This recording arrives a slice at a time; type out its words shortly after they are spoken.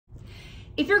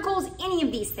If your goal is any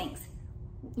of these things,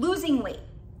 losing weight,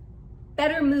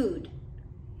 better mood,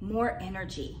 more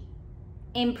energy,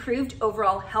 improved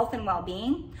overall health and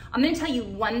well-being, I'm gonna tell you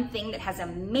one thing that has a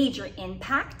major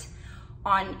impact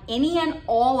on any and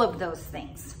all of those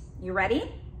things. You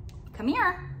ready? Come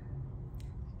here.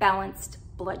 Balanced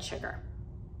blood sugar.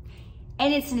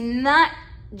 And it's not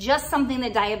just something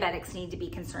that diabetics need to be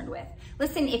concerned with.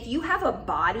 Listen, if you have a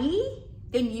body,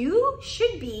 then you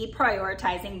should be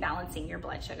prioritizing balancing your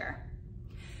blood sugar.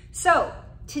 So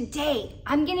today,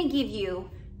 I'm gonna give you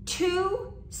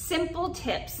 2 simple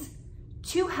tips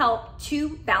to help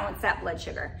to balance that blood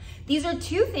sugar. These are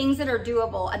 2 things that are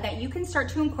doable and that you can start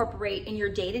to incorporate in your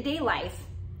day-to-day life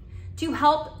to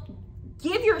help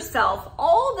give yourself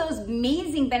all those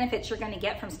amazing benefits you're gonna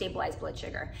get from stabilized blood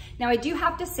sugar. Now, I do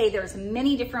have to say there's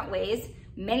many different ways,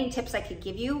 many tips I could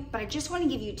give you, but I just wanna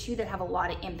give you 2 that have a lot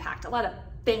of impact, a lot of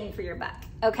bang for your buck.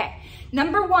 Okay,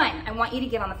 number 1, I want you to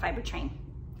get on the fiber train.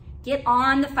 Get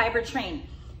on the fiber train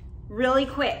really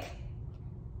quick.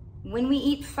 When we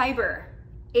eat fiber,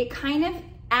 it kind of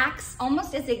acts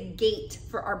almost as a gate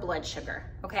for our blood sugar,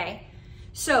 okay?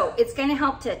 So it's gonna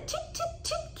help to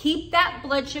keep that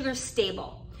blood sugar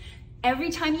stable.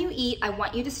 Every time you eat, I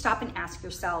want you to stop and ask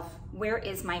yourself, where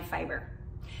is my fiber?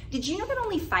 Did you know that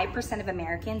only 5% of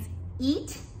Americans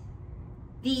eat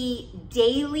the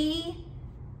daily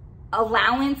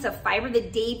allowance of fiber, the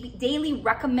daily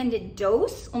recommended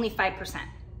dose? Only 5%.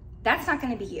 That's not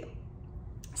gonna be you.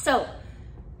 So,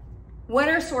 what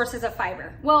are sources of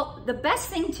fiber? Well, the best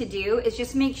thing to do is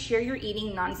just make sure you're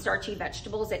eating non-starchy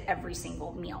vegetables at every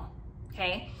single meal,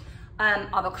 okay?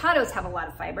 Avocados have a lot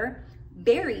of fiber.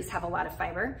 Berries have a lot of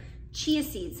fiber. Chia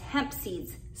seeds, hemp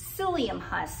seeds, psyllium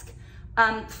husk,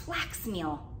 flax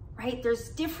meal, right? There's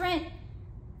different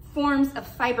forms of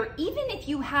fiber. Even if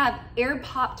you have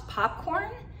air-popped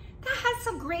popcorn, that has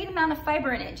some great amount of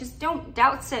fiber in it. Just don't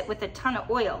douse it with a ton of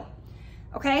oil,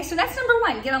 okay? So that's number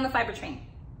 1, get on the fiber train.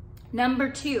 Number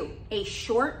 2, a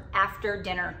short after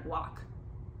dinner walk.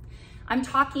 I'm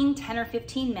talking 10 or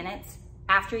 15 minutes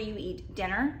after you eat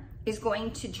dinner is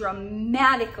going to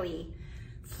dramatically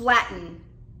flatten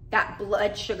that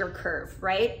blood sugar curve,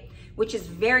 right? Which is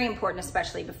very important,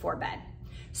 especially before bed.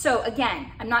 So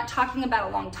again, I'm not talking about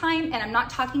a long time, and I'm not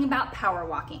talking about power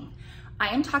walking. I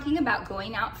am talking about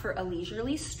going out for a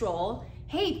leisurely stroll.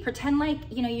 Hey, pretend like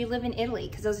you live in Italy,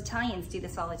 because those Italians do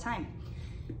this all the time.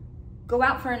 Go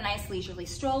out for a nice leisurely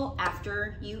stroll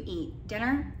after you eat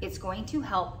dinner. It's going to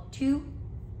help to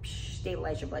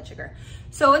stabilize your blood sugar.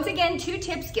 So once again, 2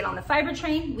 tips, get on the fiber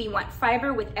train. We want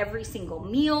fiber with every single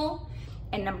meal.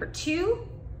 And number 2,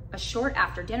 a short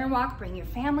after dinner walk. Bring your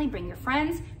family, bring your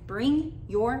friends, bring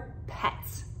your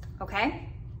pets, okay?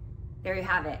 There you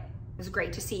have it. It was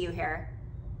great to see you here.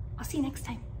 I'll see you next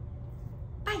time.